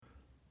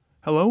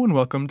Hello and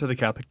welcome to the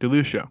Catholic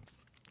Duluth Show.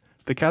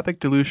 The Catholic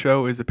Duluth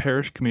Show is a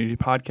parish community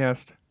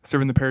podcast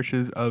serving the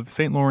parishes of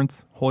St.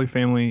 Lawrence, Holy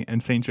Family,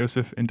 and St.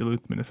 Joseph in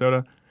Duluth,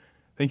 Minnesota.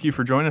 Thank you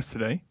for joining us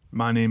today.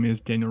 My name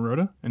is Daniel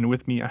Rhoda, and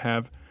with me I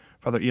have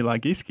Father Eli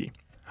Gieske.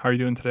 How are you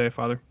doing today,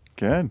 Father?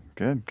 Good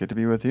to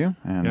be with you.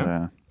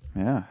 And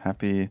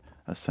happy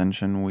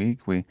Ascension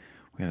Week. We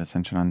had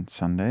Ascension on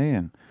Sunday,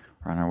 and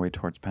we're on our way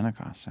towards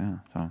Pentecost.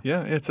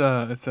 Yeah, it's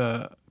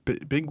a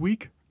big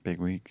week. Big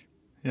week.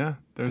 Yeah,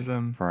 there's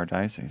for our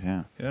diocese.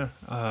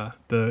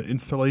 The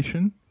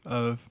installation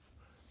of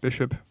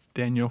Bishop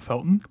Daniel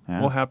Felton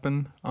will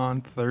happen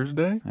on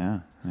Thursday.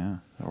 The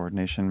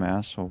ordination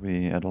mass will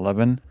be at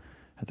 11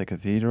 at the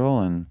cathedral,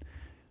 and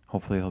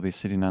hopefully he'll be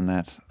sitting on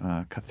that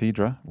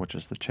cathedra, which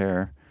is the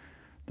chair,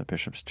 the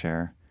bishop's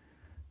chair,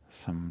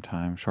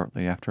 sometime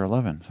shortly after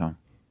 11. So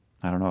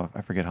I don't know,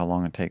 I forget how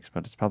long it takes,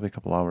 but it's probably a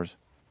couple hours.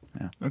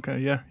 Yeah. Okay.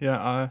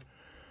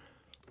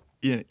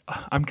 Yeah,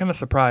 I'm kind of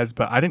surprised,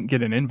 but I didn't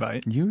get an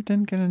invite. You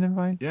didn't get an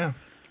invite? Yeah.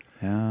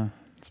 Yeah,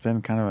 it's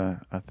been kind of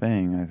a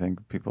thing. I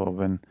think people have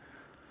been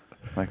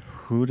like,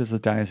 who does the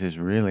diocese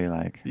really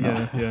like?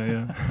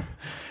 Yeah.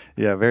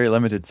 Yeah, very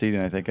limited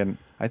seating, I think. And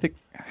I think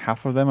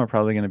half of them are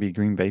probably going to be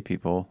Green Bay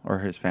people or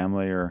his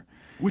family or...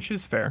 Which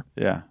is fair.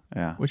 Yeah.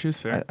 Which is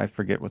fair. I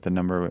forget what the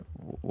number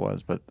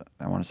was, but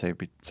I want to say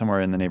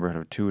somewhere in the neighborhood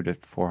of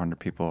 200 to 400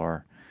 people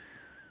are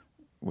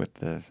with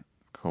the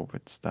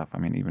COVID stuff. I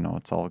mean, even though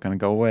it's all going to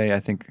go away,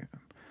 I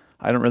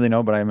don't really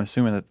know, but I'm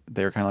assuming that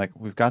they're kind of like,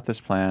 we've got this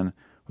plan.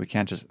 We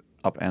can't just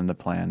upend the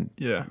plan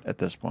at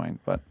this point.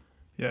 But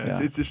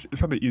it's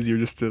probably easier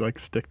just to like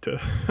stick to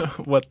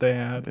what they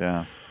had.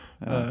 Yeah.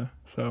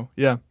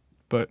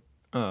 But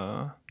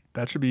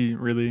that should be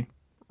really,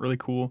 really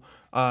cool.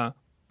 They are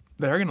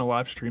going to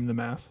live stream the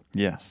mass.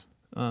 Yes.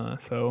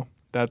 So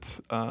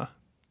that's how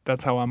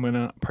I'm going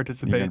to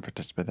participate. You're going to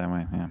participate that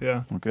way. Yeah.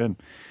 Yeah. Well, good.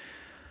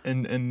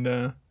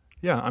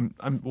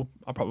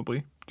 I'll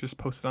probably just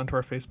post it onto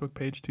our Facebook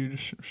page too.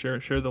 Just share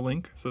the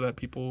link so that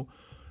people,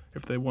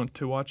 if they want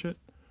to watch it,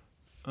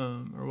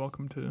 are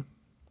welcome to.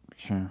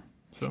 Sure.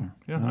 So sure.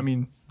 Yeah, I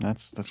mean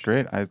that's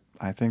great. I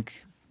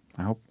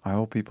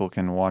hope people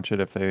can watch it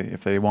if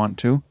they want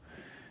to,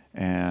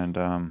 and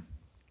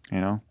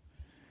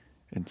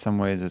in some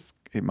ways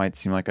it might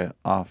seem like a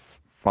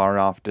far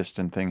off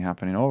distant thing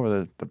happening.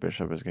 The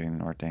bishop is getting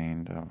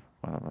ordained.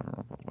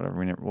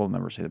 Whatever. We'll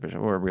never see the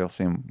bishop, or we'll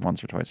see him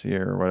once or twice a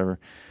year or whatever.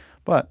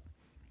 But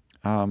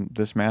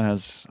this man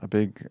has a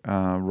big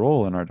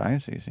role in our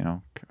diocese,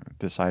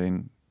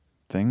 deciding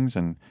things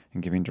and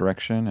giving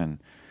direction.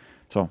 And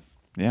so,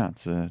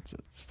 it's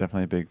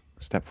definitely a big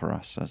step for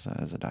us as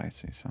a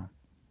diocese. So,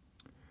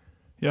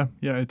 yeah,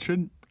 it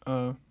should.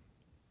 And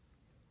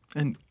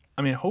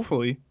I mean,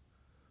 hopefully,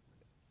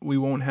 we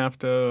won't have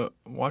to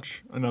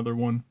watch another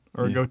one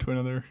or go to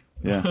another.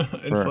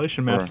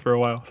 Installation mass for a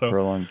while. So for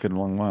a good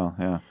long while,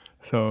 yeah.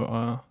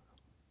 So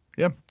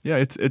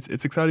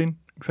it's exciting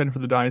for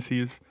the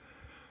diocese.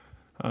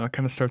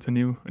 Kind of starts a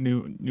new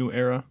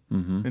era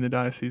in the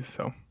diocese.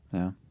 So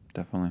yeah,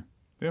 definitely.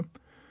 Yeah.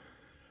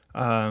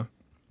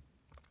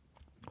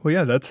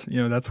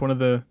 That's one of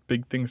the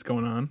big things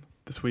going on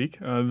this week.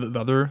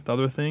 The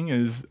other thing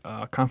is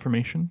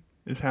confirmation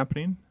is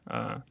happening.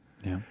 And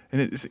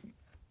it's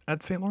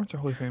at St. Lawrence or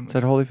Holy Family. It's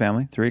at Holy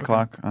Family,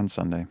 3:00 on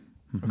Sunday.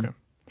 Mm-hmm. Okay.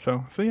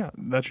 So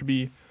that should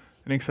be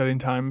an exciting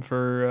time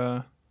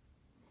for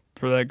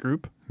that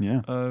group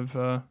of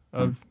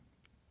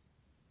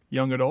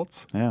young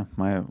adults. Yeah,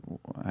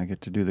 I get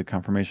to do the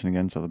confirmation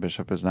again, so the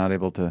bishop is not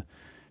able to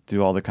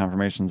do all the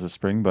confirmations this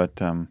spring, but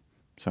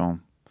so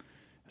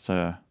it's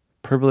a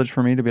privilege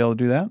for me to be able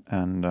to do that,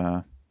 and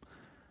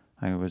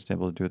I was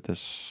able to do it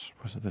this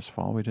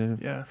fall. We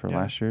did it for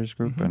last year's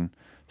group, and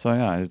so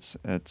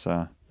it's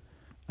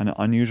an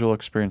unusual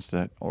experience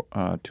to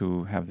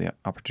have the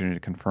opportunity to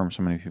confirm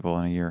so many people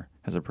in a year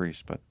as a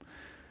priest, but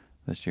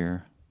this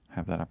year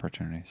have that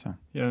opportunity. So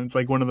it's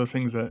like one of those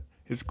things that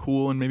is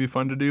cool and maybe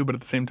fun to do, but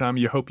at the same time,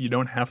 you hope you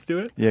don't have to do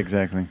it. Yeah,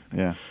 exactly.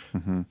 Yeah,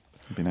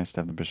 it'd be nice to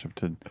have the bishop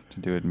to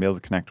do it and be able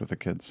to connect with the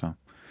kids. So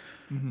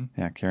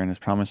Karen has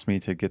promised me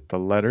to get the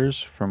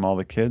letters from all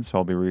the kids, so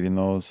I'll be reading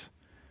those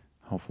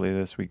hopefully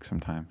this week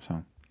sometime.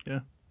 So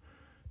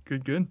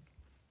good.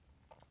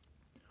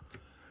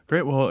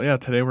 Great. Well,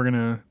 today we're going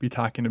to be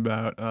talking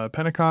about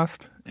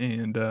Pentecost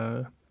and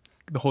the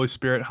Holy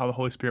Spirit, how the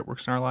Holy Spirit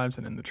works in our lives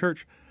and in the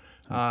church.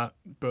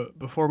 But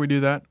before we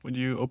do that, would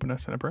you open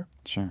us in a prayer?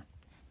 Sure.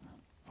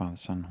 Father,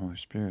 Son, Holy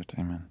Spirit.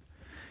 Amen.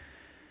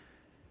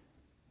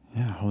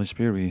 Yeah, Holy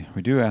Spirit,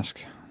 we do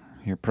ask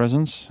your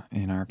presence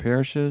in our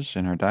parishes,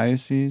 in our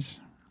diocese.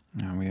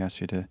 We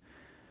ask you to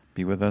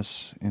be with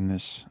us in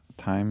this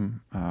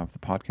time of the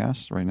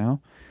podcast right now.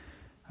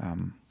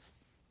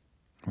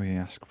 We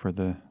ask for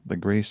the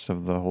grace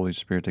of the Holy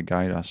Spirit to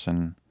guide us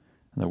in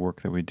the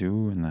work that we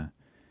do and the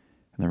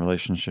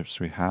relationships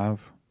we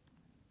have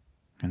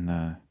and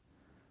the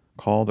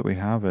call that we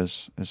have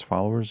as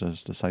followers,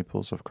 as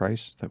disciples of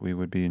Christ, that we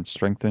would be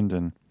strengthened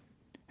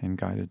and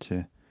guided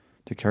to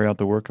carry out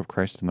the work of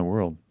Christ in the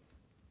world.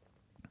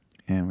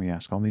 And we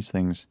ask all these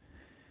things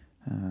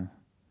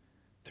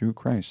through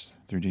Christ,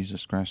 through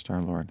Jesus Christ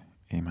our Lord.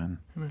 Amen.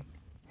 Amen.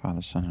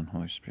 Father, Son, and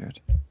Holy Spirit.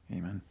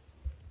 Amen.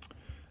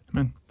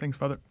 Amen. Thanks,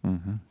 Father.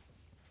 Mm-hmm.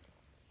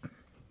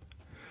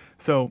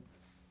 So,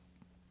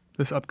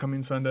 this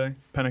upcoming Sunday,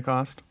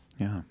 Pentecost,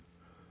 Yeah.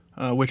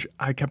 which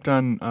I kept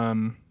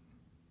on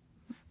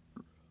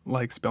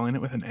spelling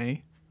it with an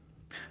A.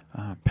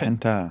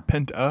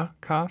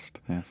 Pentecost.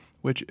 Yes.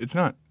 Which it's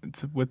not.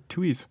 It's with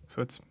two E's,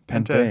 so it's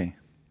Pente.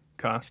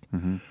 Pentecost.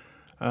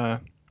 Mm-hmm.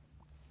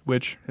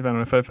 Which, if I don't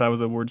know if I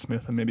was a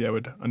wordsmith, then maybe I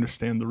would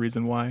understand the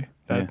reason why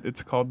that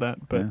it's called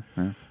that. But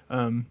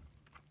I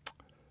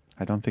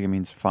don't think it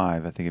means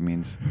 5. I think it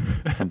means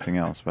something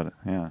else. But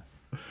yeah.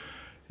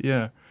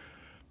 Yeah,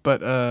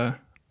 but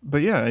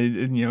yeah,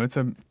 it's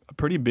a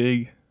pretty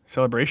big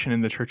celebration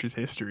in the church's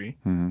history.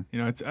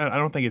 Mm-hmm. I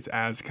don't think it's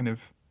as kind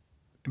of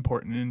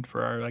important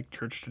for our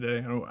church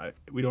today.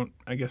 We don't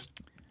I guess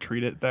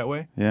treat it that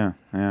way. Yeah.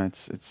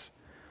 It's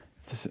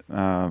this,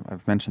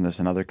 I've mentioned this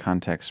in other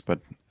contexts, but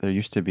there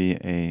used to be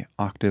a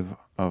octave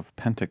of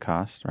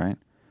Pentecost, right?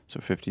 So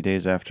 50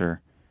 days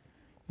after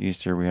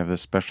Easter, we have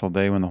this special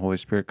day when the Holy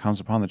Spirit comes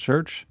upon the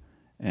church,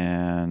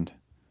 and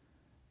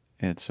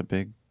it's a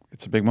big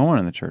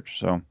moment in the church.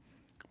 So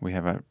we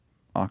have an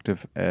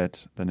octave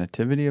at the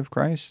Nativity of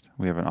Christ.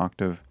 We have an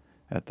octave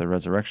at the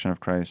resurrection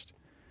of Christ.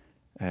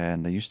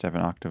 And they used to have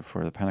an octave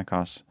for the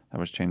Pentecost that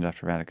was changed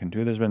after Vatican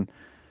II. There's been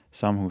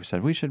some who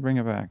said we should bring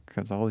it back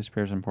because the Holy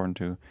Spirit is important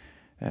too.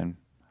 And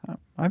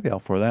I'd be all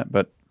for that.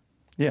 But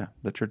yeah,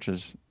 the church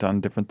has done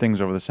different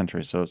things over the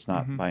centuries, so it's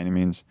not by any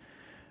means.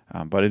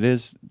 But it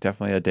is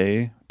definitely a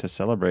day to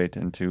celebrate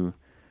and to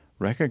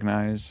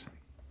recognize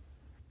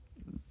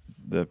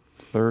the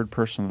third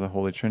person of the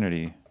Holy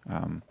Trinity.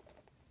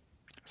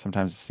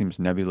 Sometimes it seems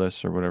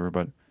nebulous or whatever,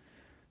 but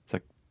it's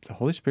like the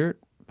Holy Spirit,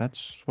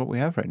 that's what we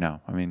have right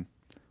now. I mean,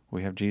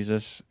 we have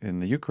Jesus in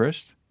the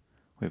Eucharist.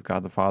 We have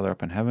God the Father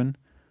up in heaven.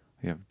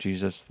 We have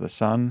Jesus the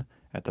Son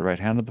at the right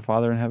hand of the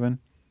Father in heaven.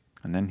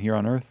 And then here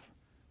on earth,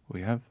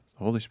 we have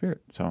the Holy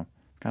Spirit. So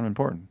it's kind of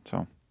important.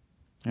 So,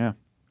 yeah.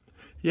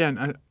 Yeah,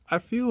 and I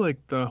feel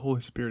like the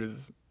Holy Spirit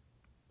is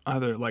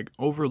either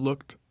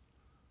overlooked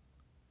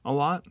a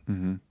lot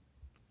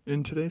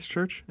in today's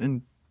church,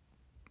 and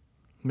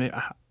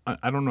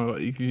I don't know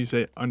if you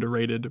say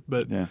underrated,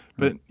 but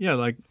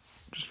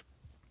just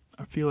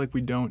I feel like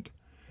we don't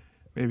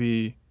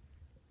maybe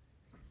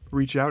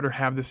reach out or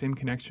have the same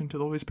connection to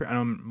the Holy Spirit. I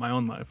know in my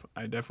own life,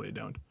 I definitely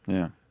don't.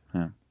 Yeah,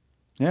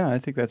 I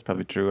think that's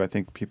probably true. I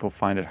think people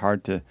find it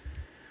hard to.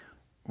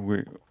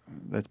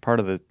 That's part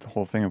of the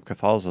whole thing of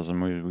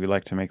Catholicism. We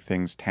like to make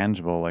things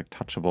tangible,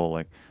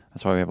 touchable.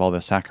 That's why we have all the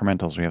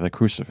sacramentals. We have the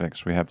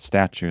crucifix. We have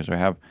statues. We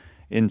have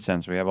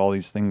incense. We have all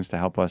these things to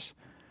help us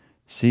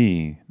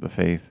see the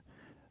faith.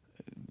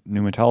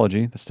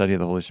 Pneumatology, the study of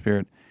the Holy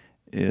Spirit,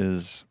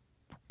 it's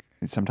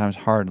sometimes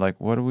hard.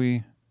 What do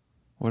we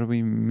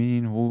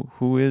mean?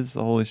 Who is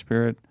the Holy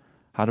Spirit?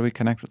 How do we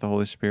connect with the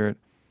Holy Spirit?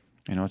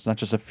 It's not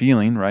just a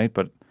feeling, right?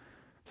 But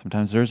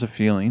sometimes there's a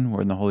feeling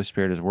when the Holy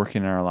Spirit is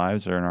working in our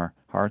lives or in our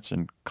hearts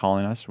and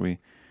calling us. We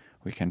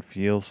can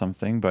feel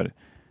something, but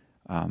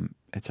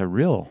it's a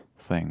real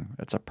thing.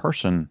 It's a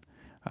person,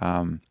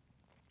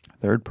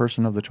 third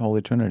person of the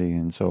Holy Trinity.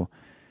 And so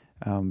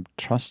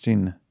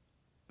trusting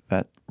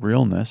that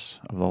realness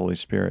of the Holy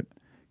Spirit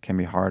can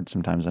be hard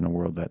sometimes in a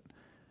world that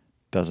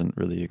doesn't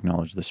really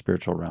acknowledge the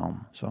spiritual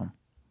realm. So,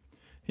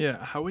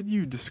 yeah, how would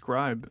you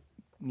describe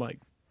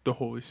the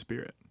Holy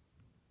Spirit?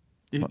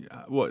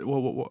 What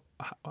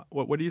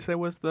do you say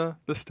was the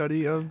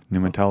study of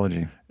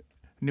pneumatology?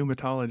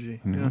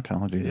 Pneumatology.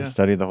 Pneumatology is the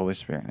study of the Holy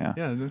Spirit. Yeah.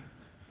 Yeah.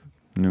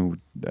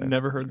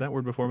 Never heard that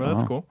word before, but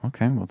that's cool.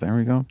 Okay, well there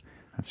we go.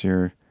 That's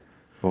your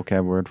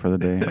vocab word for the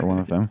day, or one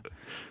of them.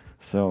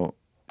 So,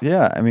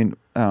 yeah, I mean,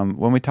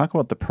 when we talk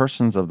about the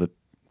persons of the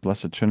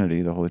Blessed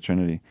Trinity, the Holy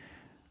Trinity,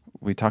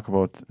 we talk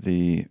about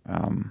the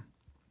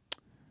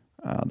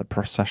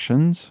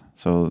processions.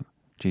 So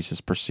Jesus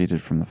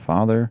proceeded from the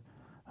Father.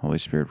 Holy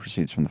Spirit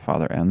proceeds from the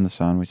Father and the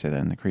Son. We say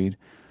that in the Creed.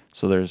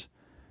 So there's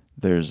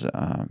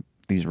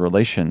these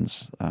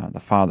relations, the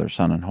Father,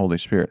 Son, and Holy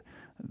Spirit.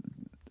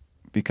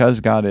 Because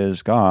God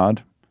is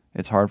God,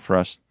 it's hard for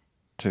us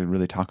to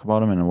really talk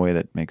about Him in a way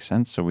that makes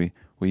sense. So we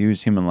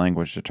use human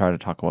language to try to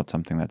talk about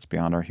something that's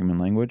beyond our human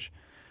language.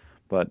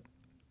 But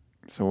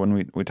so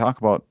when we talk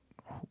about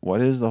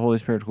what is the Holy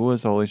Spirit, who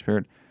is the Holy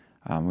Spirit,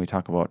 we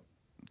talk about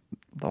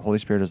the Holy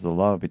Spirit is the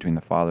love between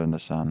the Father and the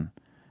Son.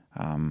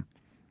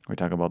 We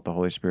talk about the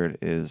Holy Spirit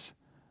is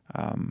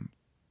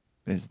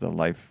the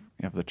life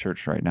of the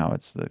church right now.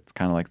 It's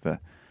kind of like the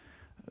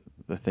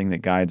thing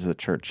that guides the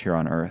church here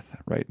on earth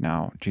right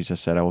now. Jesus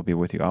said, "I will be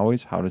with you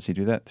always." How does He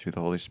do that? Through the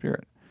Holy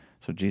Spirit.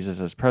 So Jesus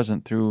is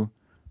present through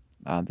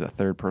the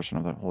third person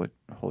of the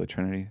Holy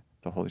Trinity,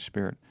 the Holy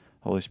Spirit.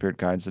 The Holy Spirit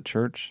guides the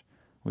church.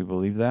 We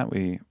believe that.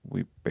 We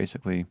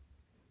basically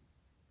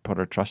put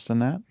our trust in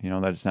that.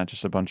 That it's not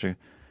just a bunch of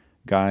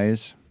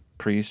guys,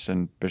 priests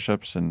and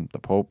bishops and the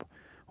Pope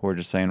who are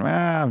just saying,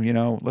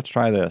 let's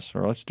try this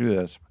or let's do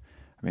this.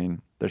 I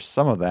mean, there's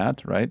some of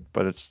that, right?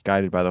 But it's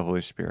guided by the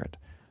Holy Spirit.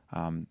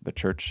 The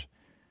church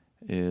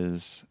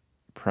is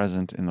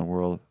present in the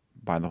world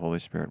by the Holy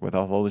Spirit.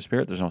 Without the Holy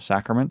Spirit, there's no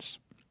sacraments.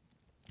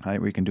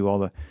 Right? We can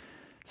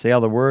say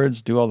all the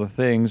words, do all the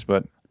things,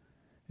 but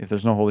if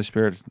there's no Holy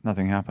Spirit,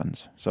 nothing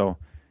happens. So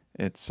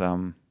it's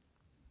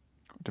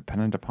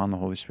dependent upon the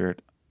Holy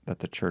Spirit that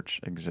the church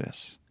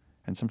exists.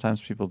 And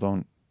sometimes people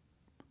don't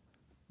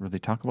really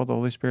talk about the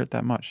Holy Spirit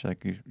that much.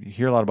 Like you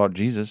hear a lot about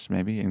Jesus,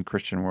 maybe in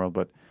Christian world,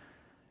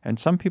 and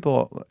some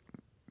people,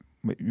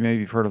 maybe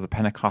you've heard of the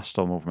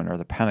Pentecostal movement or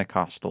the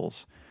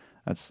Pentecostals.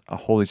 That's a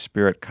Holy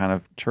Spirit kind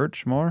of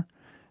church more.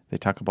 They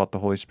talk about the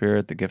Holy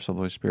Spirit, the gifts of the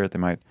Holy Spirit. They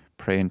might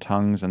pray in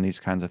tongues and these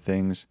kinds of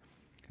things.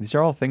 These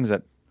are all things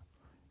that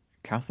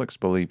Catholics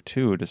believe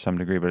too, to some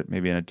degree, but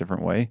maybe in a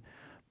different way.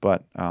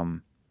 But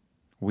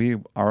we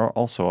are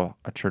also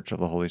a church of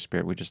the Holy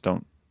Spirit. We just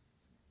don't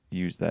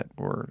use that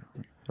word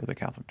for the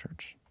Catholic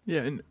Church.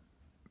 Yeah, and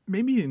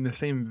maybe in the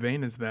same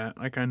vein as that,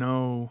 like I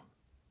know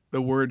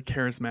the word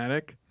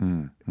charismatic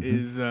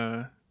is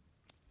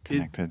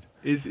Connected.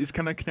 Is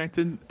kind of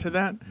connected to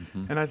that,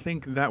 and I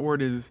think that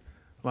word is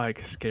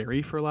like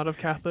scary for a lot of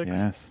Catholics.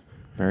 Yes,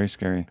 very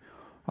scary.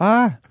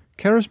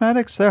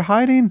 Charismatics, they're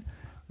hiding.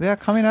 They're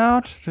coming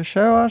out to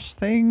show us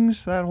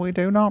things that we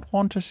do not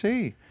want to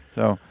see.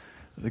 So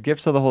the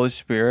gifts of the Holy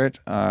Spirit,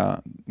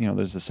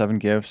 there's the 7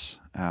 gifts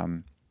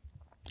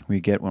we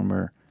get when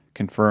we're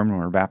confirmed, when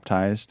we're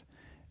baptized,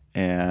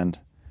 and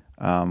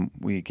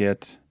we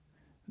get,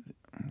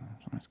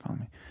 somebody's calling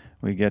me,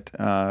 we get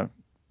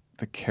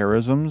the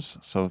charisms,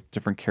 so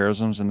different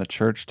charisms in the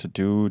church to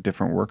do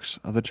different works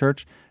of the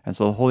church. And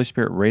so the Holy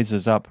Spirit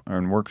raises up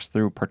and works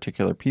through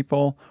particular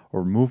people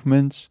or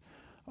movements,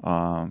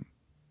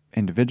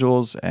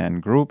 individuals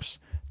and groups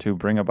to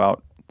bring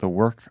about the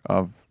work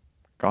of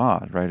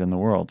God, right, in the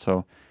world.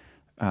 So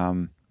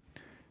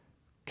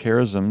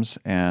charisms,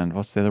 and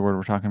what's the other word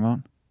we're talking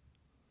about?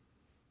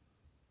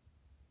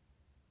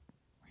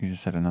 You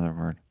just said another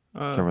word.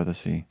 Start with a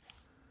C.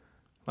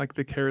 Like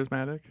the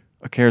charismatic?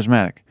 A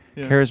charismatic.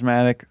 Yeah.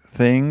 Charismatic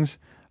things.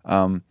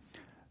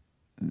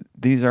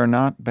 These are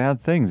not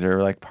bad things.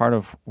 They're like part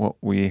of what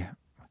we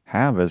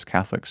have as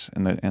Catholics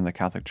in the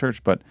Catholic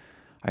Church. But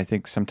I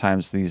think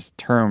sometimes these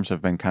terms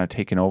have been kind of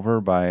taken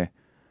over by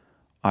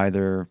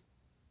either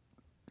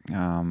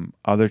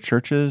other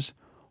churches,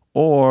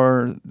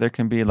 or there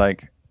can be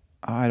like,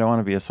 I don't want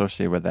to be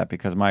associated with that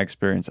because my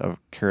experience of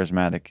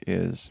charismatic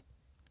is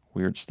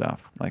weird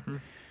stuff. Like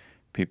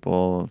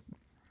people,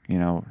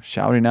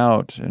 shouting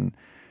out and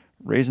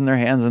raising their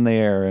hands in the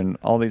air and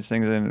all these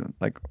things. And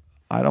like,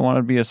 I don't want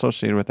to be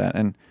associated with that.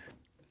 And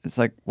it's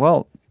like,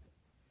 well,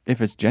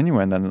 if it's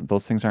genuine, then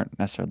those things aren't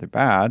necessarily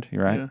bad,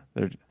 right?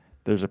 Yeah.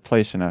 There's a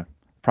place in a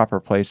proper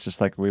place, just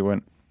like we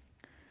wouldn't,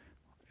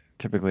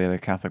 typically at a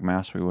Catholic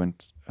Mass, we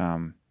wouldn't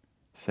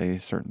say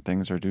certain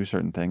things or do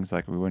certain things.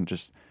 Like we wouldn't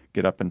just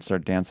get up and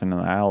start dancing in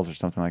the aisles or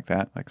something like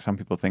that. Like some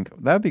people think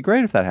that would be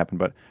great if that happened,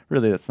 but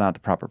really that's not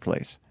the proper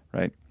place,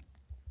 right?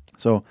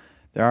 So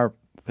there are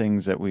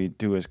things that we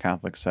do as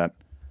Catholics that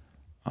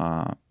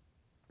are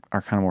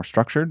kind of more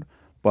structured,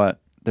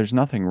 but there's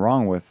nothing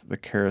wrong with the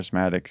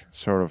charismatic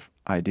sort of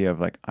idea of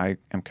like, I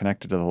am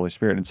connected to the Holy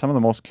Spirit. And some of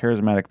the most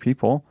charismatic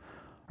people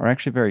are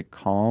actually very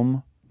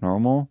calm,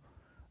 normal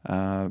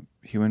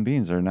human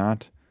beings. They're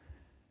not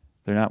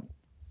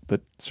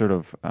the sort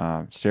of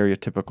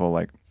stereotypical,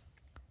 like,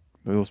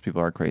 those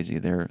people are crazy.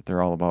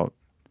 They're all about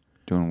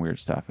doing weird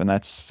stuff. And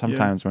that's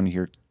sometimes when you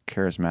hear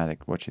charismatic,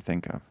 what you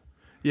think of.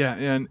 Yeah,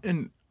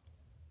 and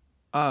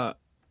I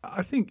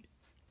think,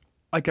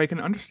 like, I can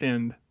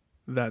understand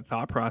that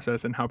thought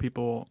process and how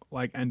people,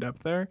 like, end up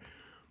there,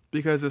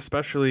 because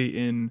especially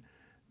in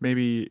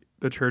maybe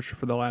the church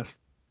for the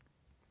last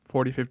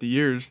 40, 50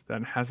 years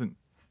that hasn't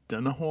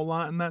done a whole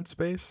lot in that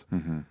space,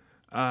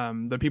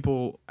 that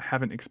people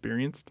haven't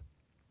experienced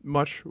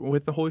much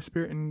with the Holy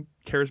Spirit and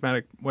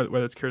charismatic,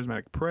 whether it's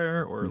charismatic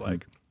prayer or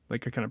like a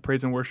kind of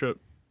praise and worship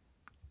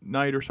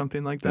night or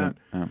something like that.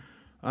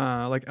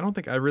 Like, I don't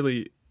think I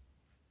really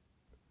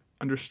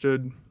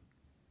understood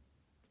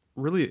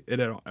really it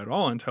at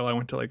all until I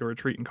went to like a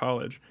retreat in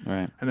college.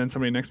 Right. And then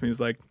somebody next to me was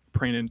like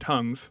praying in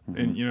tongues,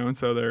 and and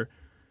so they're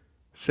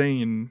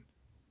saying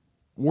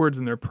words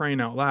and they're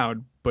praying out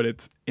loud, but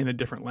it's in a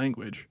different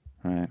language.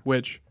 Right.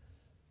 Which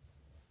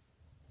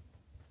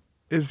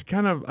is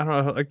kind of, I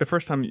don't know, like the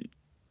first time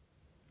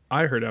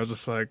I heard it, I was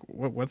just like,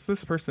 what's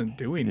this person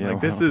doing? Yeah,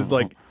 like,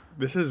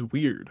 this is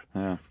weird.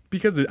 Yeah.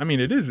 Because,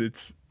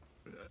 it's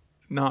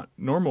not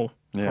normal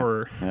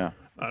for us.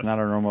 It's not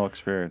a normal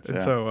experience. And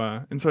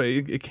so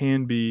it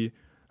can be,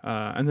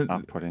 and then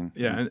off-putting.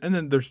 Yeah. And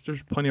then there's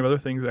plenty of other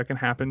things that can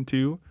happen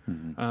too.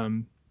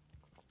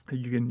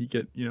 You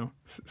get,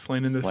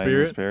 slain in the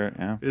spirit.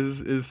 Yeah.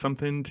 Is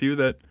something too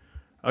that,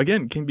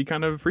 again, can be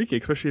kind of freaky,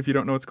 especially if you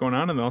don't know what's going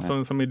on, and then all of a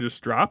sudden somebody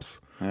just drops.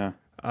 Yeah.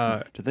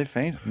 Did they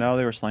faint? No,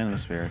 they were slain in the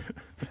spirit.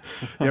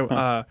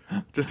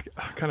 Just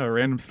kind of a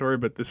random story,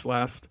 but this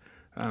last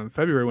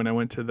February when I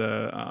went to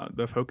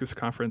the Focus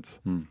conference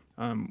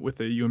with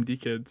the UMD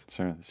kids.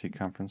 Sorry, the Seek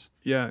conference.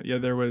 Yeah,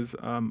 there was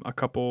a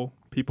couple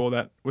people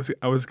that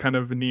I was kind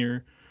of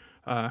near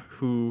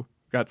who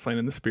got slain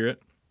in the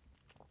Spirit,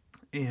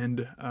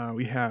 and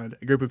we had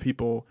a group of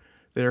people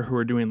there who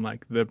were doing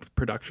like the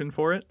production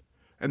for it.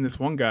 And this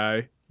one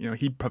guy,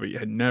 he probably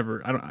had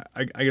never.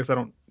 I guess I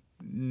don't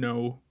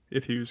know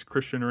if he was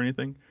Christian or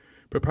anything,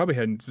 but probably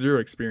had zero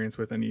experience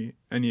with any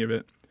of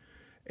it.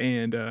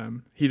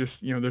 And he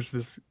just, there's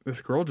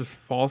this girl just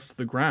falls to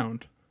the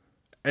ground,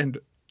 and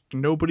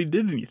nobody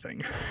did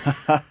anything.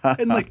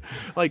 And like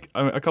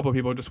a couple of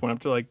people just went up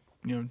to like,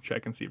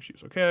 check and see if she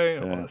was okay,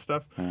 all that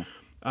stuff. Yeah.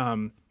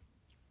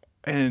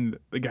 And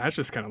the guy's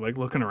just kind of like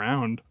looking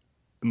around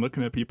and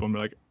looking at people and be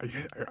like,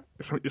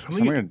 is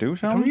somebody going to do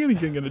something? Somebody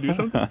going to do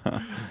something?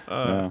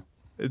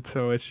 And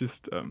so it's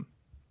just,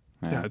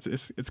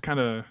 it's kind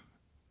of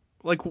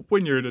like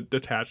when you're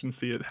detached and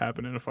see it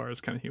happen in afar, it's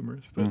kind of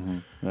humorous. But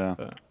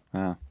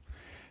yeah.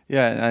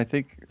 And I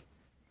think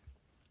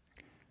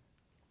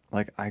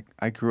like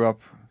I grew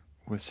up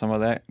with some of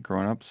that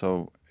growing up,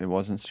 so it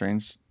wasn't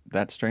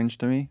that strange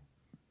to me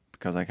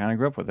because I kind of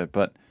grew up with it.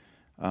 But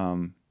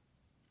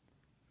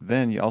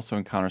then you also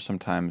encounter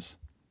sometimes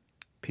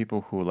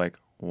people who like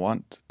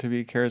want to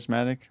be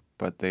charismatic,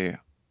 but they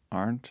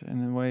aren't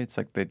in a way. It's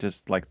like they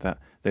just like the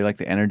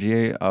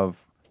energy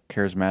of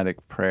charismatic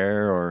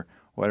prayer or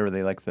whatever.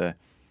 They like the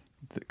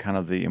kind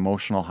of the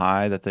emotional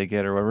high that they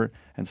get or whatever.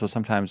 And so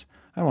sometimes,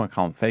 I don't want to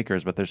call them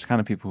fakers, but there's kind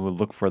of people who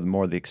look for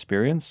the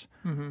experience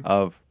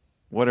of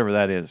whatever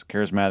that is,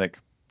 charismatic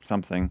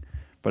something,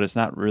 but it's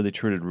not really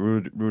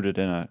rooted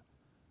in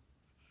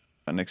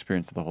an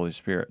experience of the Holy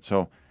Spirit.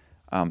 So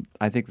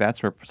I think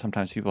that's where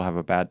sometimes people have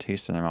a bad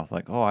taste in their mouth,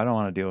 like, oh, I don't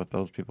want to deal with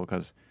those people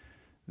because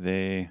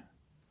they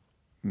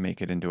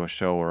make it into a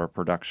show or a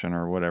production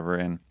or whatever.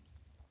 And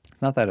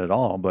it's not that at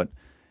all, but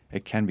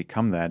it can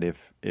become that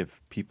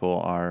if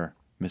people are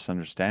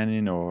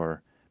misunderstanding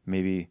or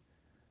maybe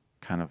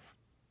kind of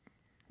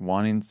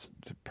wanting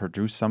to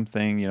produce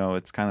something.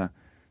 It's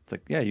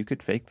like, yeah, you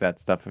could fake that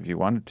stuff if you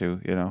wanted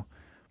to,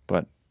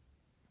 but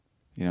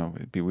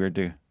it'd be weird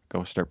to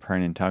go start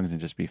praying in tongues and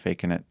just be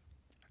faking it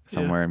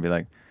somewhere and be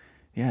like,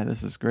 yeah,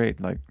 this is great.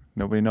 Like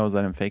nobody knows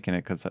that I'm faking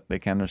it because they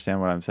can't understand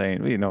what I'm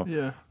saying.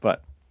 Yeah.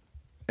 But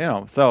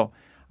so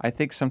I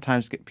think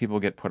sometimes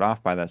people get put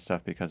off by that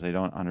stuff because they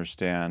don't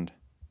understand.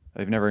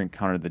 They've never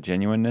encountered the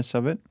genuineness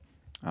of it,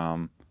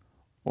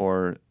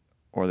 or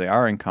they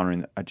are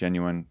encountering a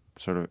genuine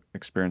sort of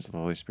experience of the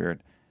Holy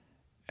Spirit,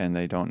 and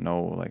they don't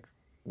know, like,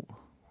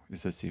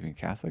 is this even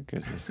Catholic?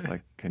 Is this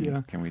like,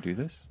 can we do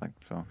this? Like,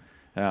 so,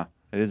 yeah,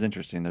 it is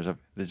interesting. There's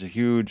a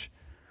huge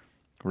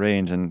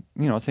range, and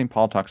St.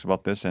 Paul talks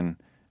about this in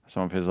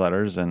some of his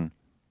letters, and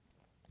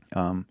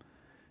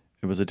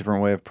it was a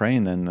different way of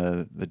praying than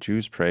the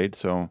Jews prayed.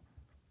 So,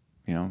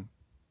 it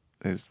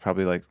was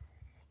probably like,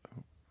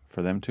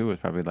 for them too, it's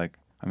probably like,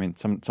 I mean,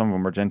 some of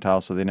them were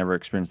Gentiles, so they never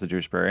experienced the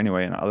Jewish prayer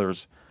anyway, and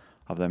others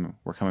of them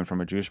were coming from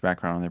a Jewish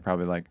background, and they're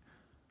probably like,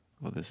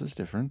 well, this is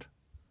different.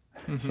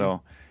 Mm-hmm.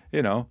 So,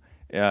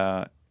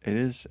 it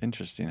is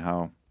interesting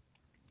how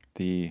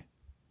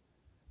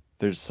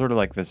there's sort of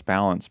like this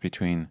balance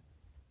between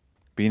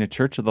being a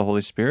church of the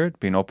Holy Spirit,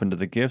 being open to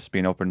the gifts,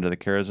 being open to the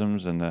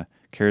charisms and the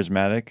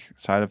charismatic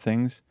side of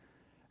things,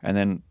 and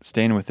then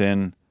staying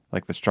within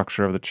like the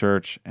structure of the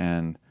church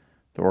and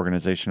the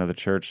organization of the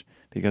church,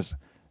 because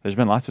there's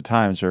been lots of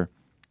times where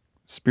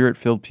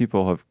Spirit-filled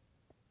people have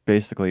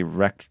basically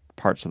wrecked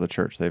parts of the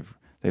church. They've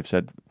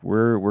said,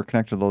 we're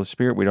connected to the Holy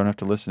Spirit. We don't have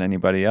to listen to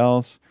anybody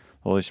else.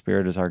 The Holy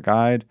Spirit is our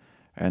guide.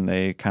 And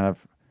they kind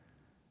of,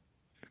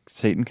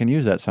 Satan can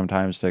use that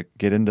sometimes to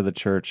get into the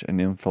church and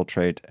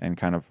infiltrate and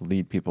kind of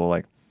lead people.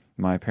 Like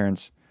my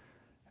parents,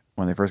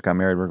 when they first got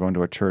married, were going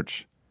to a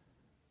church,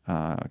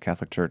 a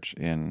Catholic church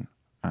in,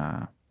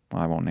 I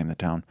won't name the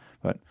town,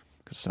 but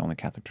because it's the only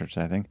Catholic church,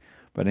 I think.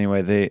 But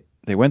anyway,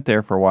 they went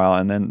there for a while,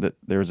 and then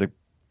there was a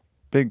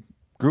big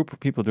group of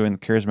people doing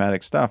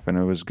charismatic stuff, and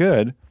it was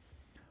good.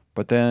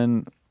 But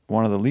then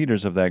one of the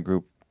leaders of that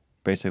group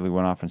basically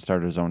went off and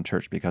started his own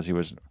church because he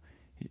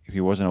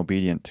wasn't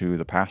obedient to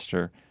the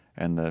pastor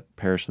and the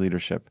parish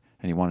leadership,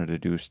 and he wanted to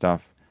do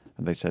stuff,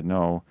 and they said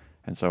no.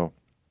 And so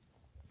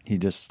he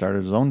just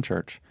started his own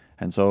church.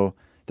 And so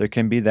there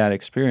can be that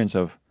experience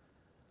of,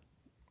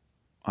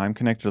 I'm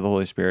connected to the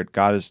Holy Spirit.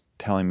 God is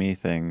telling me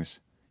things.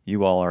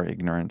 You all are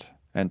ignorant.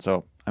 And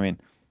so, I mean,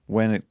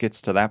 when it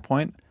gets to that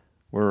point,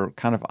 we're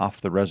kind of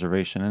off the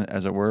reservation,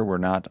 as it were. We're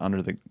not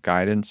under the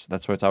guidance.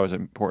 That's why it's always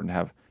important to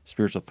have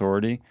spiritual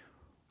authority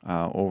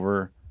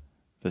over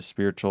the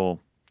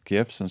spiritual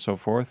gifts and so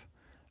forth.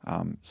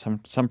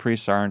 Some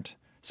priests aren't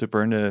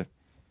super into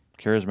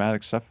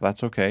charismatic stuff.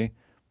 That's okay,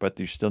 but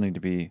you still need to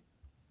be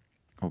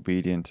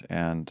obedient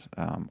and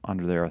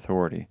under their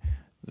authority,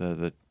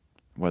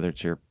 whether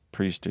it's your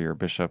priest or your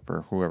bishop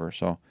or whoever.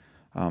 So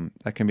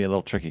that can be a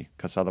little tricky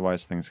because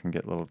otherwise things can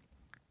get a little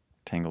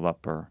tangled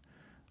up or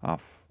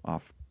off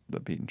the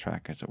beaten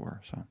track, as it were.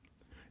 So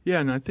yeah,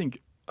 and I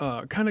think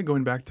kind of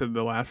going back to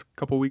the last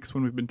couple weeks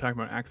when we've been talking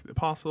about Acts of the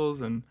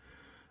Apostles and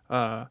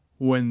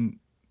when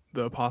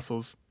the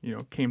apostles,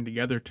 came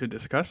together to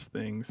discuss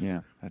things.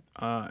 Yeah.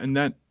 And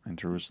that In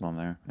Jerusalem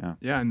there. Yeah.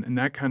 Yeah, and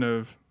that kind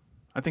of,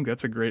 I think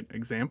that's a great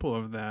example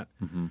of that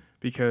Mm-hmm.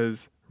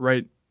 because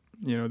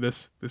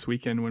this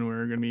weekend when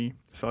we're going to be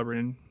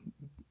celebrating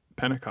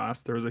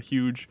Pentecost, there was a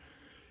huge,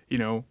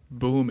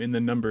 boom in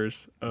the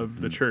numbers of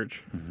the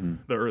church, Mm-hmm.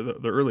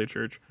 the early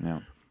church, Yeah.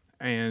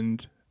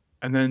 and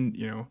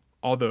then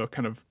all the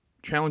kind of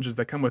challenges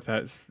that come with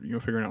that is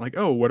figuring out like,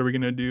 oh, what are we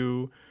going to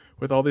do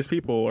with all these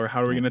people, or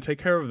how are we going to take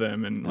care of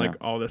them, and like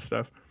all this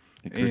stuff.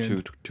 It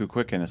grew too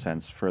quick in a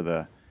sense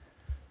they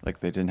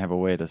didn't have a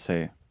way to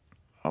say,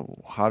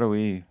 oh, how do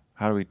we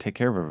take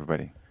care of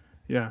everybody?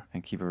 Yeah.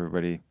 And keep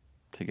everybody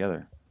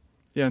together.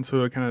 Yeah, and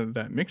so kind of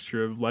that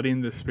mixture of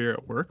letting the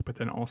Spirit work, but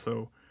then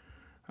also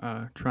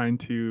trying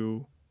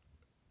to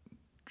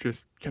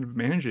just kind of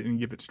manage it and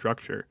give it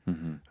structure.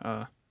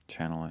 Mm-hmm.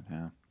 Channel it,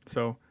 yeah.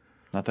 So,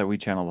 not that we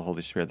channel the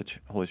Holy Spirit, the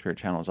Holy Spirit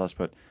channels us,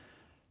 but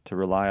to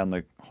rely on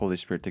the Holy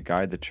Spirit to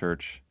guide the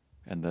church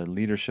and the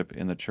leadership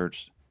in the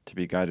church to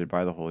be guided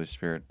by the Holy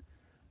Spirit.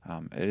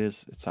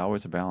 It's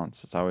always a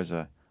balance. It's always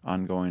a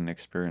ongoing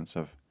experience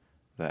of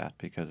that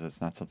because it's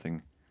not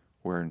something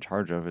we're in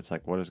charge of. It's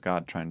like, what is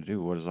God trying to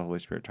do? What is the Holy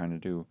Spirit trying to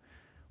do?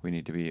 We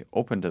need to be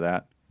open to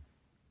that,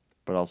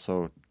 but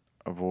also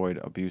avoid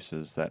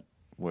abuses that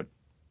would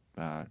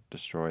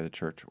destroy the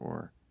church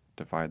or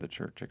divide the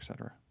church,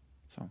 etc.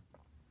 So,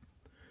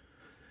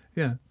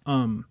 yeah.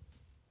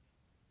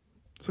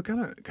 So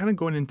kind of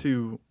going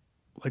into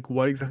like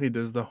what exactly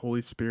does the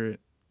Holy Spirit,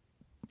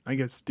 I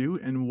guess, do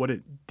and what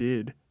it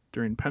did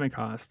during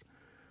Pentecost.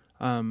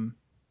 And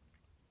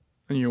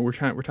we're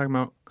talking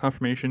about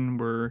confirmation.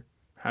 We're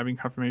having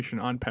confirmation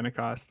on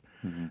Pentecost,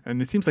 mm-hmm.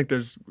 and it seems like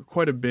there's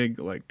quite a big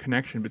like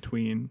connection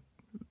between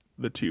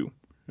the two.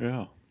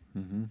 Yeah.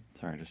 Mm-hmm.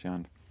 Sorry, I just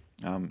yawned.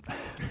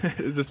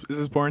 Is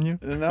this boring you?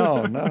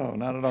 No,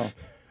 not at all.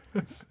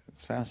 It's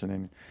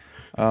fascinating.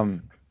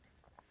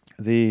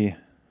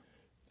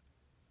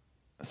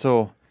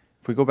 So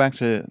if we go back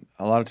to,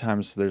 a lot of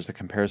times there's a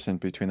comparison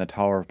between the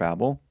Tower of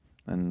Babel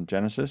in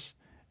Genesis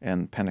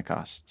and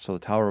Pentecost. So the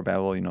Tower of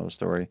Babel, you know the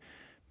story.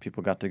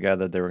 People got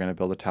together. They were going to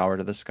build a tower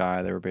to the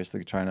sky. They were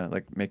basically trying to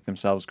like make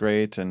themselves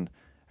great, and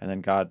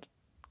then God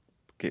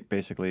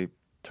basically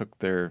took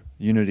their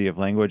unity of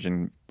language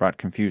and brought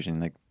confusion.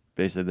 Like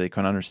basically they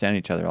couldn't understand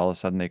each other. All of a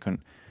sudden they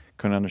couldn't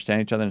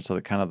understand each other, and so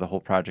the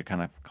whole project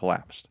kind of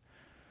collapsed.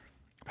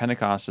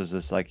 Pentecost is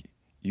this like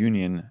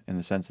union in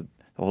the sense that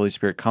the Holy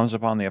Spirit comes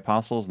upon the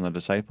apostles and the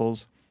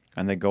disciples,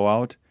 and they go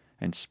out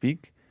and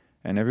speak,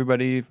 and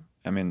everybody.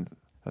 I mean,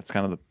 that's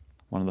kind of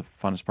one of the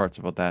funnest parts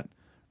about that.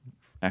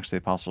 Actually,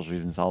 the apostles'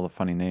 reasons all the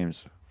funny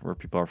names where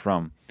people are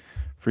from,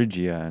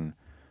 Phrygia and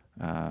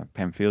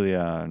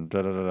Pamphylia and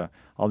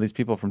all these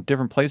people from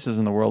different places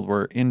in the world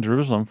were in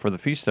Jerusalem for the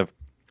feast of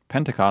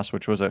Pentecost,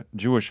 which was a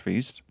Jewish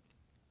feast,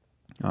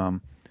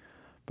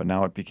 but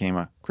now it became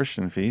a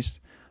Christian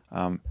feast.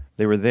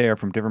 They were there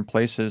from different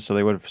places, so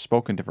they would have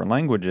spoken different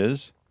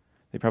languages.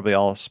 They probably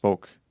all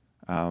spoke,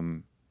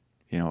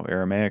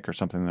 Aramaic or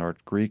something, or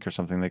Greek or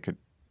something. They could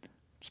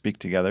speak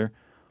together,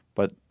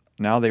 but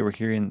now they were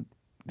hearing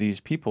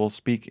these people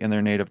speak in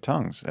their native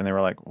tongues, and they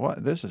were like,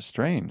 "What? This is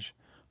strange.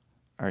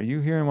 Are you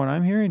hearing what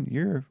I'm hearing?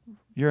 You're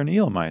an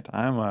Elamite.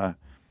 I'm a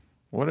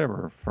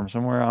whatever from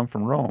somewhere. I'm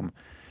from Rome."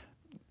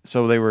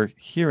 So they were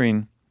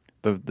hearing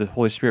the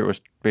Holy Spirit was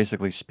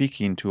basically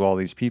speaking to all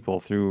these people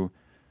through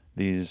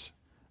these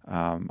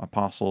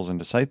apostles and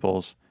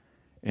disciples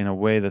in a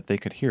way that they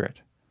could hear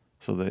it.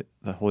 So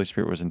the Holy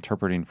Spirit was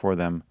interpreting for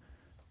them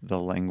the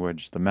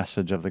language, the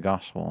message of the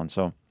gospel. And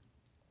so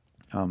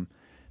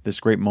this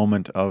great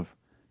moment of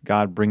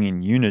God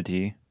bringing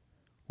unity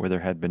where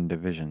there had been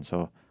division.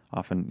 So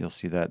often you'll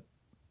see that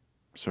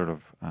sort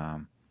of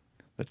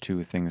the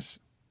two things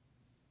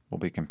will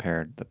be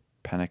compared, the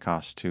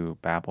Pentecost to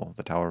Babel,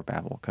 the Tower of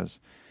Babel, because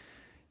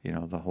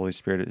the Holy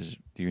Spirit is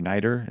the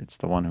uniter. It's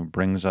the one who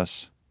brings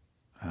us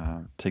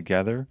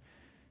together.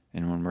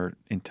 And when we're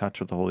in touch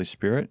with the Holy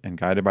Spirit and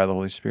guided by the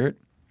Holy Spirit,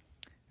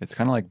 it's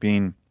kind of like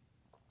being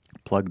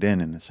plugged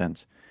in a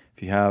sense.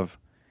 If you have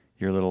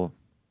your little,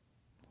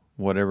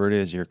 whatever it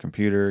is, your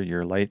computer,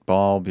 your light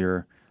bulb,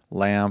 your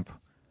lamp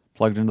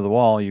plugged into the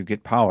wall, you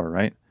get power,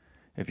 right?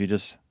 If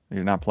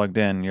you're not plugged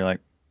in, you're like,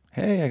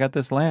 hey, I got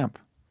this lamp.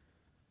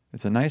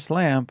 It's a nice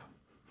lamp,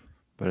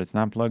 but it's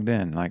not plugged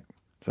in.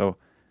 So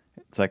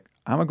it's like,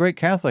 I'm a great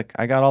Catholic.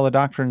 I got all the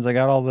doctrines. I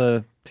got all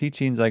the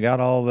teachings. I got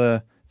all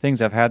the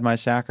things. I've had my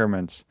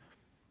sacraments.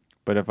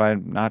 But if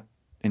I'm not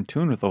in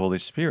tune with the Holy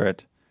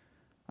Spirit,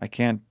 I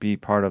can't be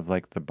part of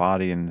like the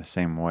body in the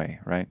same way,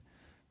 right?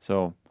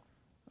 So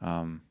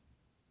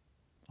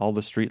all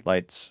the street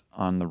lights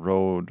on the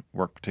road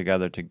work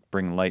together to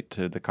bring light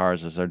to the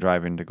cars as they're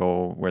driving to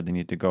go where they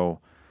need to go.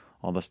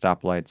 All the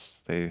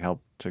stoplights, they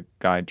help to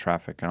guide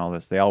traffic and all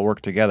this. They all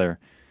work together.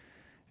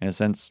 In a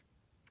sense,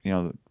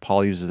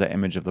 Paul uses that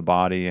image of the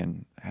body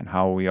and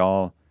how we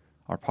all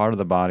are part of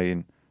the body.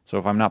 And so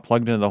if I'm not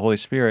plugged into the Holy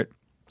Spirit,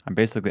 I'm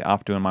basically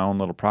off doing my own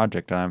little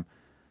project, and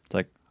it's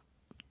like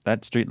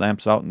that street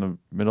lamp's out in the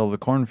middle of the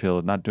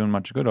cornfield, not doing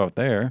much good out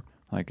there.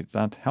 Like it's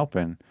not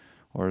helping,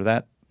 or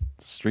that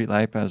street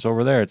light is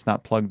over there. It's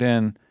not plugged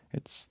in.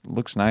 It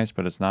looks nice,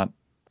 but it's not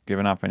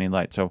giving off any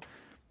light. So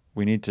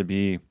we need to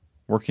be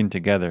working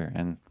together,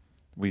 and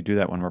we do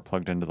that when we're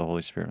plugged into the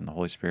Holy Spirit, and the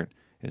Holy Spirit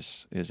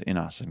is in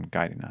us and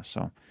guiding us.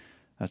 So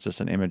that's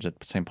just an image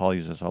that St. Paul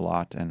uses a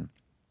lot, and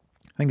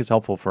I think it's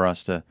helpful for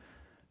us to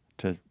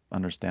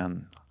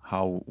understand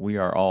how we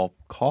are all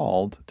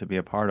called to be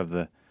a part of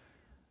the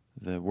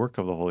work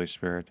of the Holy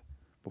Spirit,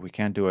 but we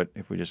can't do it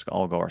if we just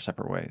all go our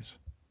separate ways.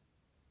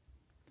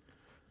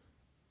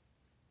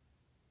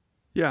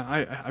 Yeah,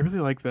 I really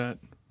like that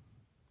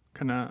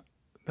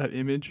that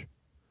image.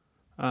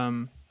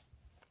 And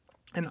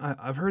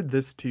I've heard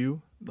this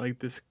too, like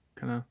this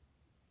kind of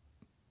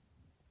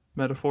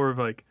metaphor of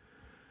like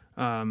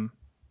an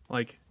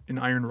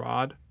iron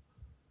rod.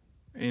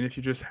 And if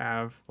you just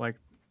have like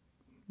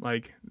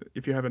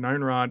if you have an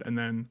iron rod and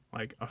then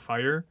like a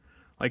fire,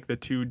 like the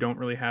two don't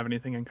really have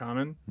anything in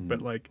common,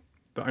 but like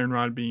the iron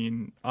rod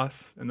being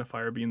us and the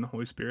fire being the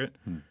Holy Spirit.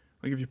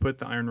 Like if you put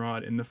the iron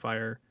rod in the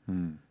fire,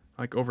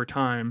 like over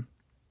time,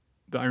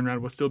 the iron rod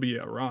will still be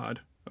a rod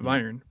of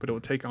iron, but it will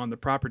take on the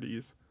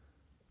properties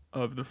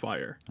of the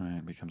fire. Right,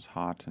 it becomes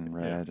hot and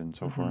red and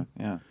so forth.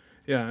 Yeah.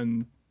 Yeah,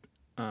 and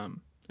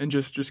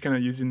just kind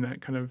of using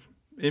that kind of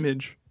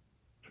image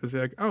to say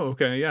like, oh,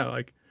 okay, yeah,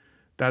 like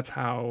that's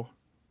how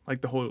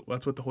like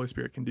that's what the Holy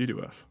Spirit can do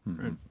to us.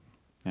 Right?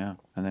 Yeah,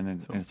 and then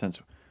in a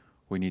sense,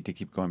 we need to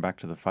keep going back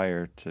to the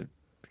fire to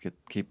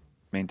keep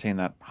maintain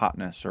that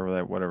hotness or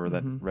that whatever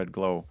that red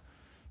glow.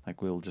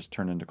 Like we'll just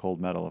turn into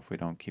cold metal if we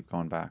don't keep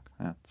going back.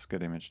 Yeah, it's a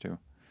good image too.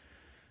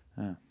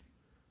 Yeah.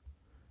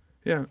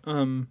 Yeah.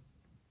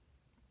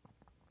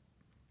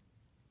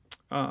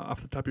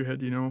 Off the top of your head,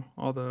 do you know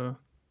all the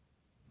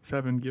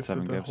seven gifts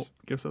of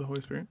the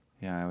Holy Spirit?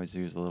 Yeah, I always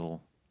use a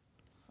little,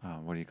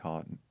 what do you call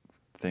it,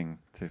 thing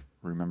to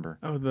remember.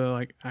 Oh, the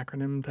like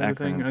acronym type of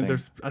thing. I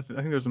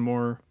think there's a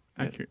more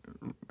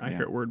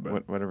accurate word,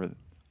 but whatever.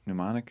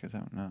 Mnemonic, is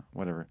that? No,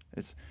 whatever.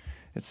 It's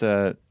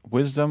a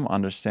wisdom,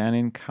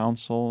 understanding,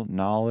 counsel,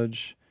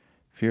 knowledge,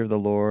 fear of the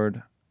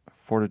Lord,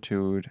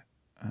 fortitude,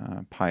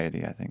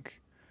 piety, I think.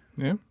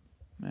 Yeah.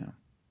 Yeah.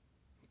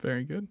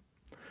 Very good.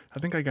 I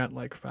think I got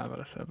like 5 out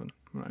of 7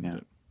 when I did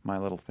it. My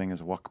little thing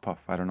is wak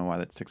puff. I don't know why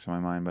that sticks in my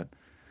mind, but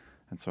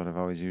that's what I've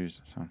always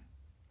used. So.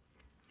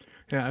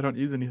 Yeah, I don't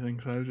use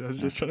anything, so I was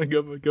just trying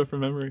to go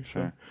from memory.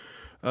 Sure.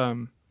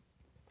 So,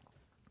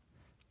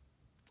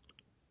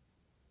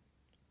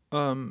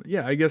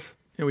 yeah, I guess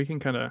we can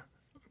kind of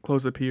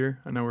close up here.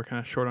 I know we're kind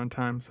of short on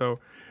time, so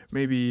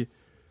maybe,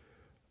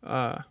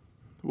 what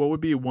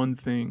would be one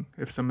thing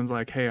if someone's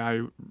like,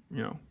 hey,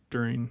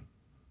 during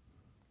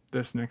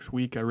this next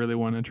week, I really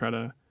want to try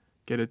to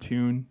get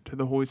attuned to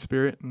the Holy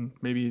Spirit and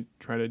maybe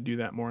try to do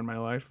that more in my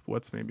life.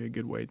 What's maybe a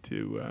good way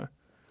to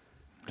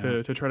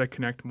try to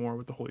connect more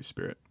with the Holy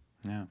Spirit?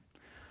 Yeah.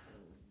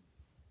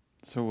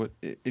 So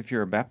if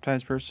you're a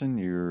baptized person,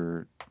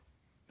 you're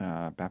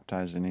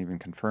baptized and even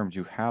confirmed,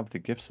 you have the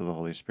gifts of the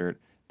Holy Spirit.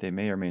 They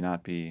may or may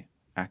not be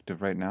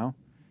active right now.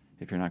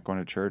 If you're not going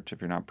to church, if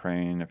you're not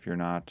praying, if you're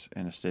not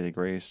in a state of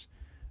grace,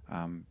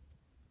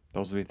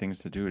 those would be things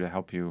to do to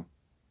help you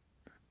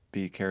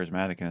be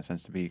charismatic, in a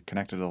sense, to be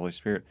connected to the Holy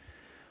Spirit.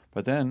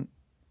 But then,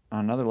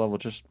 on another level,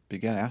 just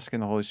begin asking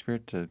the Holy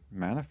Spirit to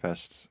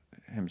manifest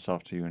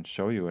himself to you and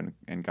show you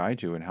and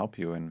guide you and help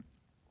you, and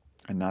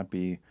not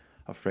be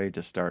afraid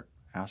to start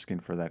asking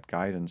for that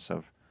guidance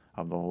of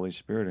the Holy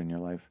Spirit in your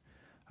life.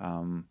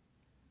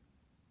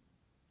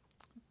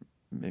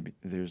 Maybe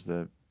there's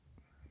the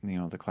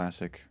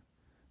classic,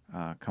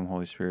 come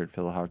Holy Spirit,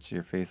 fill the hearts of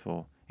your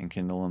faithful, and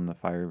kindle in the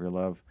fire of your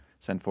love.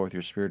 Send forth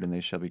your Spirit, and they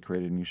shall be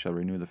created, and you shall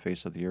renew the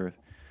face of the earth.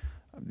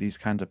 These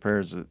kinds of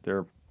prayers,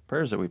 they're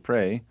prayers that we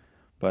pray,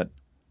 but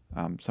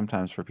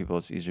sometimes for people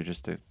it's easier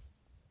just to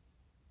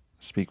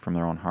speak from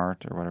their own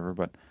heart or whatever.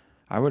 But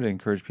I would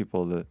encourage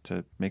people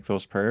to make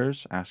those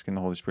prayers, asking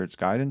the Holy Spirit's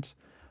guidance.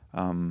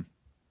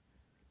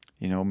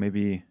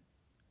 Maybe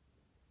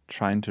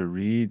trying to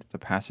read the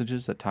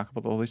passages that talk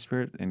about the Holy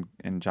Spirit.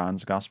 In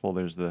John's Gospel,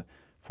 there's the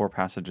 4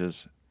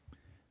 passages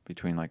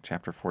between like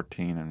chapter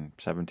 14 and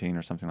 17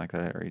 or something like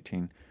that, or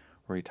 18,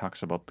 where he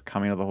talks about the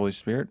coming of the Holy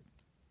Spirit.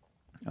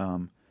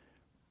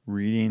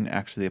 Reading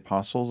Acts of the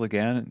Apostles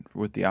again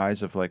with the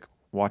eyes of like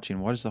watching,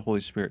 what is the Holy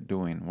Spirit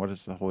doing? What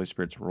is the Holy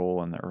Spirit's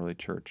role in the early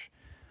church?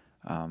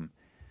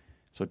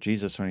 So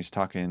Jesus, when he's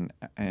talking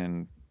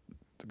in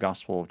the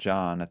Gospel of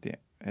John at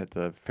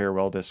the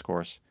farewell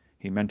discourse,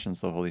 he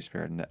mentions the Holy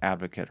Spirit and the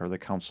advocate or the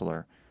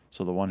counselor,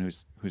 so the one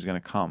who's going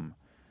to come.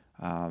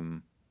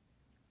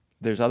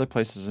 There's other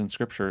places in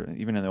Scripture,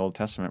 even in the Old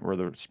Testament, where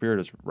the Spirit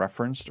is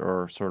referenced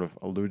or sort of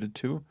alluded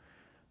to.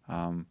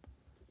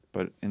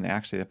 But in the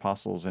Acts of the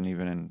Apostles and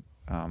even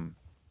in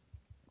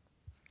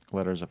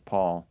letters of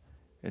Paul,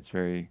 it's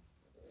very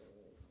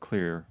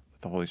clear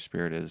that the Holy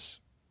Spirit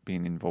is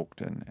being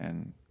invoked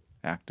and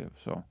active.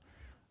 So,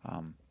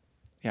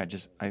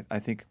 I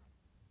think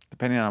the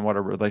depending on what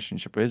our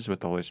relationship is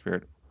with the Holy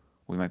Spirit,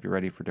 we might be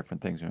ready for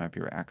different things. We might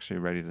be actually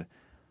ready to,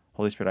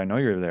 Holy Spirit, I know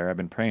you're there. I've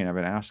been praying. I've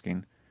been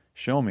asking.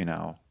 Show me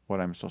now what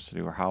I'm supposed to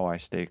do or how I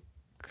stay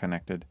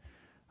connected.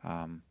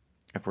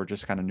 If we're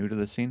just kind of new to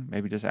the scene,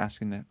 maybe just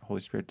asking the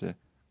Holy Spirit to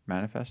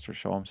manifest or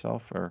show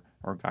himself or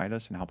guide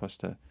us and help us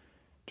to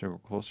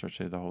go closer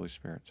to the Holy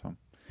Spirit. So,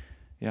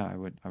 yeah, I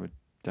would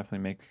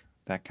definitely make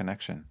that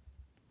connection.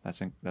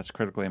 That's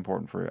critically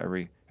important for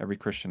every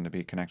Christian to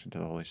be connected to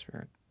the Holy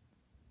Spirit.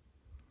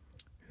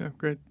 Yeah,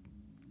 great.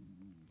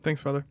 Thanks,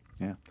 Father.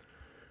 Yeah.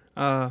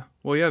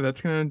 Well, yeah, that's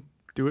going to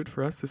do it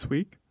for us this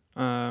week.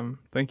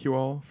 Thank you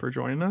all for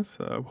joining us.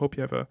 Hope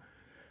you have a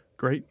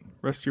great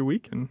rest of your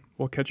week, and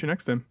we'll catch you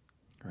next time.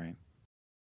 Great.